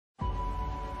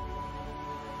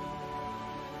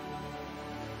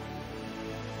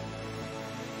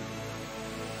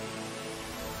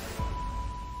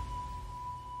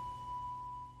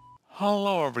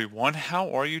Hello everyone, how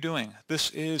are you doing?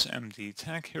 This is MD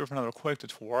Tech here with another quick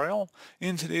tutorial.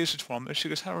 In today's tutorial, I'm going to show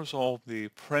you guys how to resolve the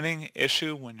printing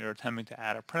issue when you're attempting to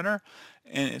add a printer.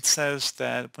 And it says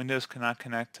that Windows cannot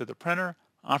connect to the printer.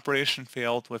 Operation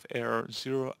failed with error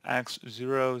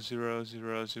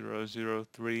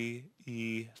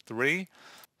 0x00003e3.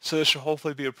 So this should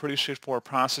hopefully be a pretty straightforward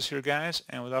process here, guys.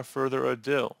 And without further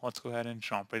ado, let's go ahead and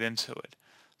jump right into it.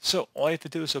 So all you have to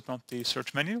do is open up the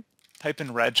search menu. Type in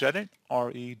regedit,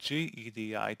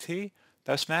 R-E-G-E-D-I-T.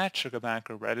 Best match, or go back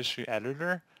to registry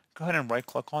editor. Go ahead and right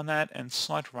click on that and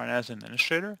select run as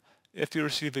administrator. If you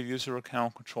receive a user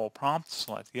account control prompt,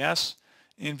 select yes.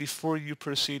 And before you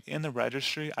proceed in the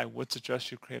registry, I would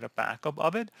suggest you create a backup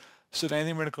of it. So if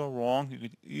anything were to go wrong, you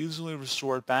could easily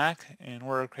restore it back. In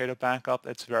order to create a backup,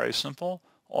 it's very simple.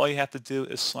 All you have to do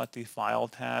is select the File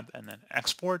tab and then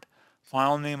Export.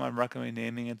 File name, I recommend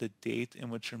naming it the date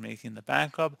in which you're making the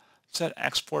backup. Set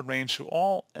export range to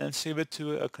all and save it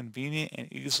to a convenient and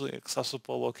easily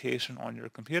accessible location on your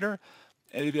computer.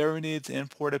 And if you ever need to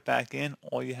import it back in,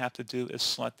 all you have to do is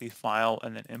select the file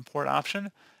and then import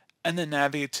option and then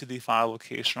navigate to the file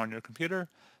location on your computer.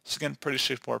 So again, pretty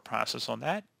straightforward process on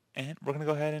that. And we're going to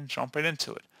go ahead and jump right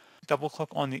into it. Double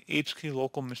click on the HKey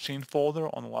local machine folder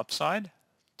on the left side.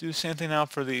 Do the same thing now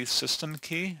for the system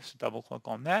key. So double click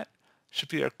on that. Should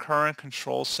be a current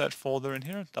control set folder in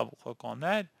here. Double click on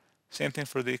that. Same thing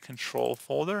for the control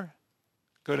folder.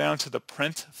 Go down to the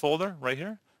print folder right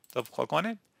here. Double click on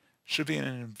it. Should be an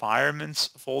environments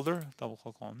folder. Double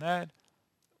click on that.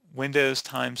 Windows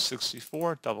times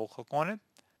 64. Double click on it.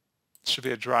 Should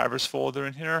be a drivers folder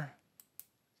in here.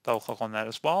 Double click on that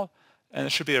as well. And there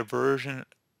should be a version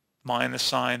minus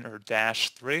sign or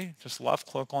 -3. Just left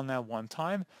click on that one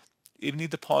time. If you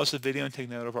need to pause the video and take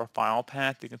note of our file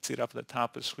path, you can see it up at the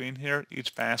top of the screen here.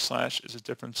 Each backslash is a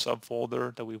different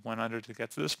subfolder that we went under to get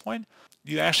to this point.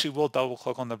 You actually will double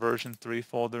click on the version 3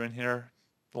 folder in here.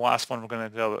 The last one we're going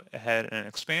to go ahead and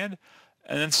expand.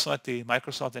 And then select the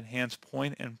Microsoft Enhanced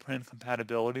Point and Print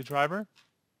Compatibility driver.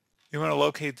 You want to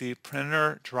locate the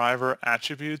printer driver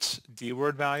attributes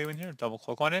DWORD value in here. Double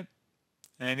click on it.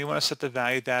 And you want to set the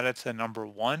value data to number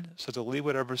 1. So delete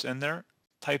whatever's in there.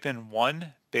 Type in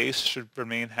 1, base should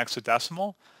remain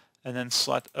hexadecimal, and then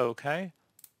select OK.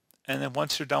 And then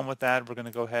once you're done with that, we're going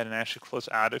to go ahead and actually close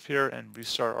out of here and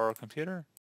restart our computer.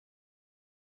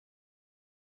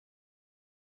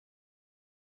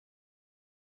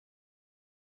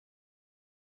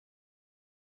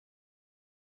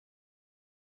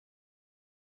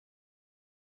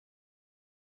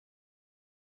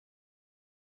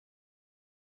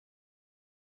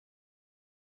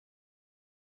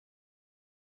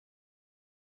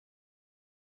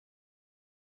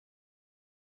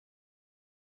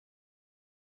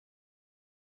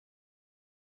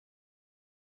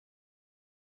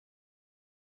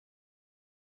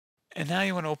 And now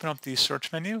you want to open up the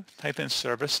search menu, type in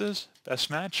services, best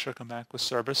match, or come back with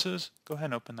services. Go ahead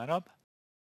and open that up.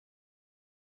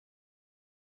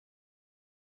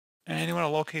 And you want to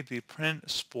locate the print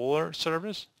spooler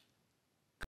service.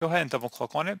 Go ahead and double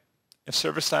click on it. If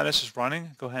service status is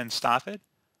running, go ahead and stop it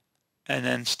and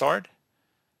then start.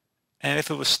 And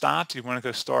if it was stopped, you want to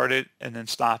go start it and then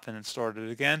stop and then start it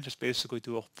again. Just basically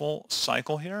do a full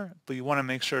cycle here, but you want to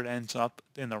make sure it ends up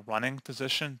in the running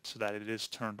position so that it is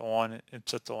turned on.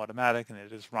 It's set to automatic and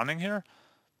it is running here.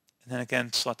 And then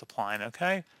again, select apply and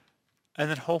OK. And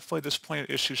then hopefully this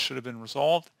point issue should have been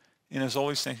resolved. And as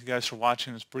always, thank you guys for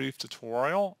watching this brief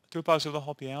tutorial. I do hope I was able to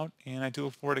help you out, and I do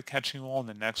look forward to catching you all in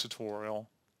the next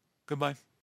tutorial. Goodbye.